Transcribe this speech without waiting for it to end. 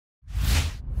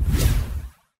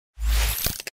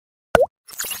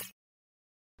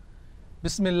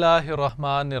بسم اللہ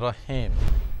الرحمن الرحیم۔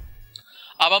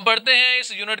 اب ہم پڑھتے ہیں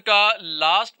اس یونٹ کا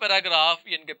لاسٹ پیراگراف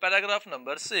یعنی کہ paragraph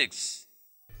number 6۔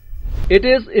 It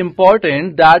is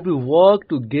important that we work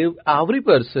to give every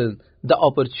person the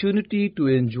opportunity to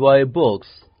enjoy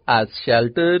books as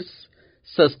shelters,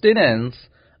 sustenance,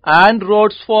 and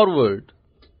roads forward.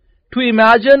 To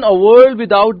imagine a world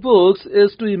without books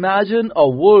is to imagine a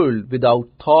world without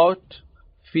thought,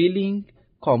 feeling,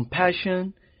 compassion,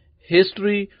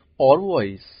 history, or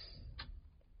voice.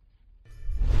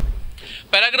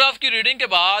 Paragraph کی reading کے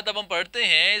بعد اب ہم پڑھتے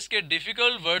ہیں اس کے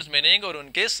difficult words meaning اور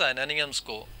ان کے سائنونیمز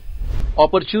کو۔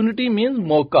 Opportunity means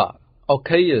موقع,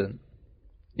 occasion,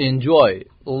 enjoy,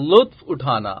 لطف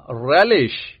اٹھانا,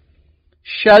 relish.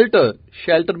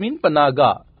 Shelter means پناہ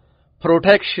گاہ,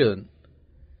 protection.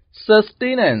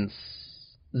 Sustenance,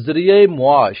 ذریعہ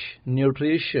معاش,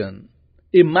 nutrition.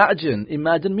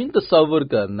 Imagine means تصور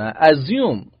کرنا,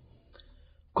 assume.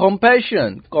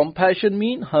 Compassion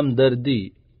means ہمدردی,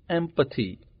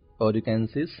 empathy, or you can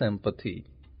say sympathy.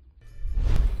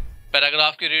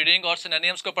 Paragraph کی ریڈنگ اور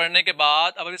سینونیمز کو پڑھنے کے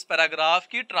بعد اب اس پیراگراف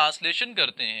کی ٹرانسلیشن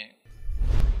کرتے ہیں۔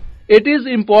 It is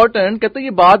important, کہتے ہیں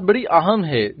یہ بات بڑی اہم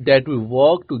ہے that we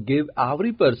work to give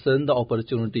every person the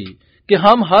opportunity کہ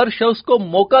ہم ہر شخص کو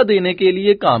موقع دینے کے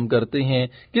لیے کام کرتے ہیں۔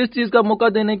 کس چیز کا موقع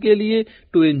دینے کے لیے؟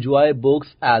 To enjoy books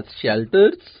as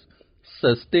shelters,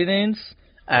 sustenance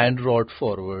and road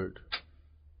forward.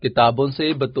 کتابوں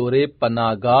سے بطور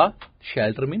پناہ گاہ،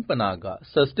 شیلٹر مین پناہ گاہ،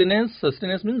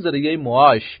 سسٹیننس مین ذریعہ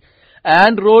معاش،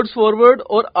 اینڈ روڈز فارورڈ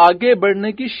اور آگے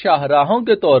بڑھنے کی شاہراہوں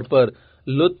کے طور پر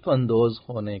لطف اندوز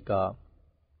ہونے کا۔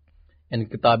 یعنی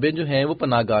کتابیں جو ہیں وہ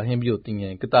پناہ گاہیں بھی ہوتی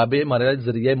ہیں، کتابیں ہمارے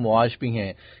ذریعہ معاش بھی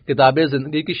ہیں، کتابیں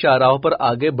زندگی کی شاہراہوں پر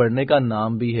آگے بڑھنے کا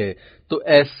نام بھی ہے۔ تو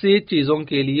ایسی چیزوں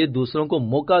کے لیے دوسروں کو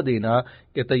موقع دینا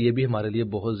کہتا ہے یہ بھی ہمارے لیے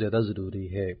بہت زیادہ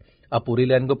ضروری ہے۔ اب پوری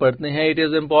لائن کو پڑھتے ہیں۔ It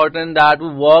is important that we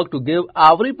work to give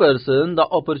every person the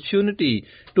opportunity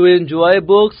to enjoy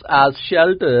books as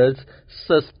shelters,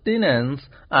 sustenance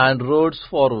and roads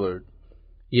forward.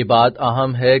 یہ بات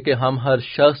اہم ہے کہ ہم ہر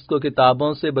شخص کو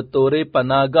کتابوں سے بطور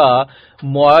پناہ گاہ،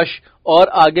 معاش اور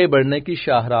آگے بڑھنے کی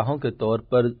شاہراہوں کے طور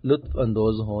پر لطف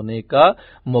اندوز ہونے کا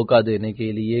موقع دینے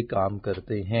کے لیے کام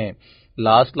کرتے ہیں۔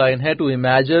 لاسٹ لائن ہے to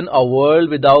imagine a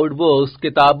world without books,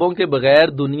 کتابوں کے بغیر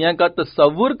دنیا کا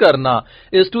تصور کرنا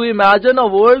از to imagine a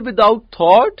world without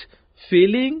thought,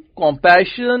 feeling,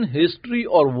 compassion, history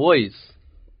اور وائس۔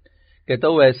 کہتا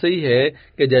وہ ایسے ہی ہے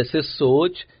کہ جیسے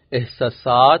سوچ،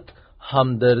 احساسات،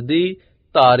 ہمدردی،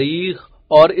 تاریخ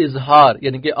اور اظہار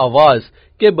یعنی کہ آواز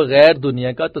کے بغیر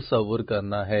دنیا کا تصور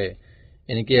کرنا ہے۔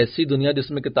 یعنی کہ ایسی دنیا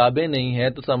جس میں کتابیں نہیں ہیں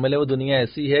تو سمجھ لیں وہ دنیا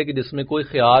ایسی ہے کہ جس میں کوئی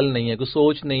خیال نہیں ہے، کوئی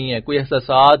سوچ نہیں ہے، کوئی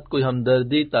احساسات، کوئی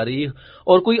ہمدردی، تاریخ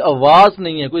اور کوئی آواز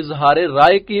نہیں ہے، کوئی اظہار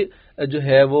رائے کی جو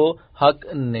ہے وہ حق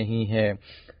نہیں ہے۔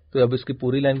 تو اب اس کی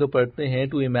پوری لائن کو پڑھتے ہیں۔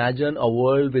 To imagine a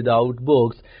world without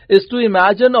books is to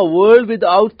imagine a world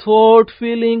without thought,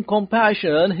 feeling,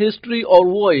 compassion, history اور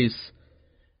وائس۔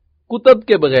 کتب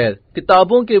کے بغیر،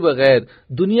 کتابوں کے بغیر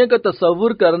دنیا کا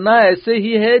تصور کرنا ایسے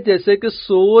ہی ہے جیسے کہ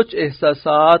سوچ،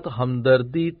 احساسات،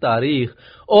 ہمدردی، تاریخ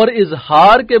اور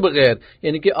اظہار کے بغیر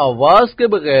یعنی کہ آواز کے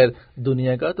بغیر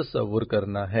دنیا کا تصور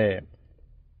کرنا ہے۔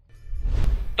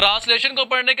 ٹرانسلیشن کو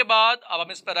پڑھنے کے بعد اب ہم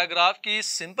اس پیراگراف کی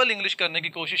سمپل انگلش کرنے کی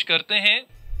کوشش کرتے ہیں۔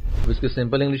 اس کی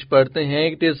سمپل انگلش پڑھتے ہیں۔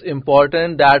 It is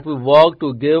important that we work to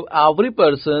give every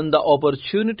person the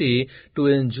opportunity to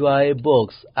enjoy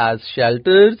books as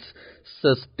shelters,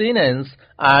 sustenance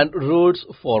and roads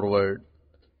forward.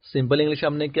 Simple English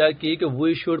ہم نے کیا کی کہ we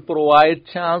should provide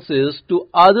chances to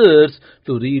others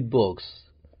to read books.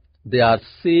 They are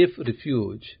safe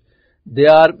refuge. They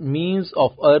are means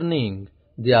of earning.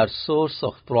 They are source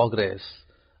of progress.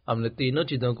 ہم نے تینوں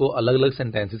چیزوں کو الگ الگ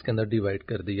سینٹینسز کے اندر ڈیوائڈ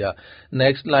کر دیا۔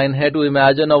 نیکسٹ لائن ہے to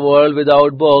imagine a world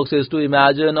without books is to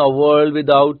imagine a world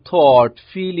without thought,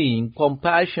 feeling,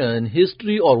 compassion,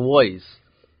 history اور وائس۔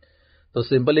 تو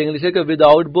سمپل انگلش ہے کہ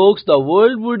without books the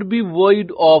world would be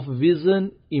wide of vision,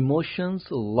 emotions,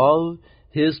 love,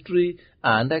 history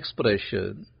and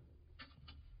expression.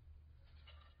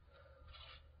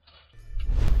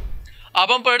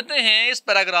 اب ہم پڑھتے ہیں اس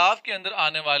paragraph کے اندر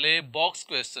آنے والے باکس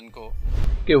کویسچن کو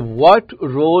کہ what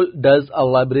role does a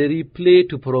library play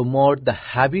to promote the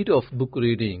habit of book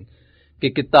reading؟ کہ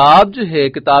کتاب جو ہے،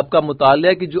 کتاب کا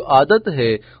مطالعہ کی جو عادت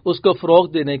ہے اس کو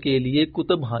فروغ دینے کے لیے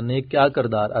کتب خانے کیا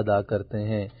کردار ادا کرتے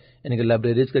ہیں، یعنی کہ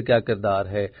لائبریریز کا کیا کردار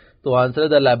ہے۔ تو answer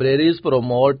the libraries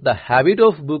promote the habit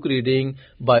of book reading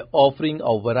by offering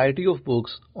a variety of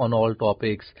books on all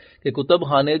topics, کہ کتب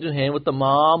خانے جو ہیں وہ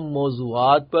تمام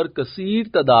موضوعات پر کثیر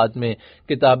تعداد میں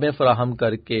کتابیں فراہم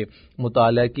کر کے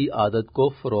مطالعہ کی عادت کو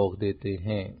فروغ دیتے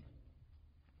ہیں۔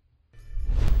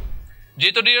 جی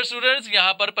تو ڈیئر اسٹوڈنٹس،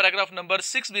 یہاں پر پیراگراف نمبر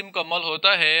 6 بھی مکمل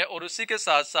ہوتا ہے اور اسی کے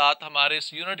ساتھ ساتھ ہمارے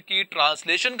اس یونٹ کی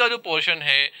ٹرانسلیشن کا جو پورشن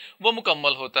ہے وہ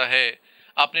مکمل ہوتا ہے۔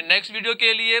 اپنے نیکسٹ ویڈیو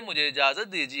کے لیے مجھے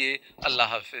اجازت دیجیے۔ اللہ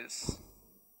حافظ۔